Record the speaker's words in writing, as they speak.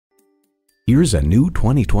Here's a new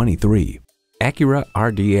 2023 Acura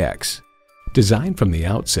RDX. Designed from the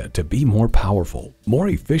outset to be more powerful, more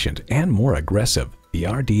efficient, and more aggressive, the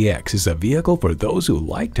RDX is a vehicle for those who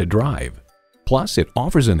like to drive. Plus, it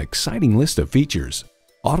offers an exciting list of features: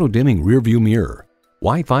 auto-dimming rearview mirror,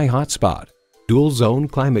 Wi-Fi hotspot, dual-zone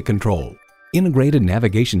climate control, integrated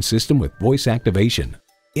navigation system with voice activation,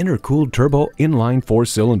 intercooled turbo inline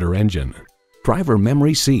 4-cylinder engine, driver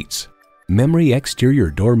memory seats, memory exterior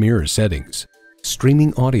door mirror settings,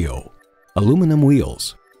 streaming audio, aluminum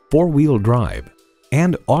wheels, 4-wheel drive,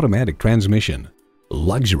 and automatic transmission.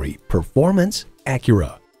 Luxury, performance,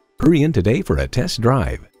 Acura. Hurry in today for a test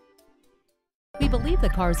drive. We believe the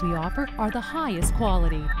cars we offer are the highest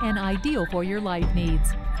quality and ideal for your life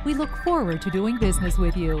needs. We look forward to doing business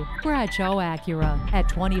with you. Bradshaw Acura at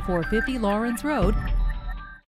 2450 Lawrence Road,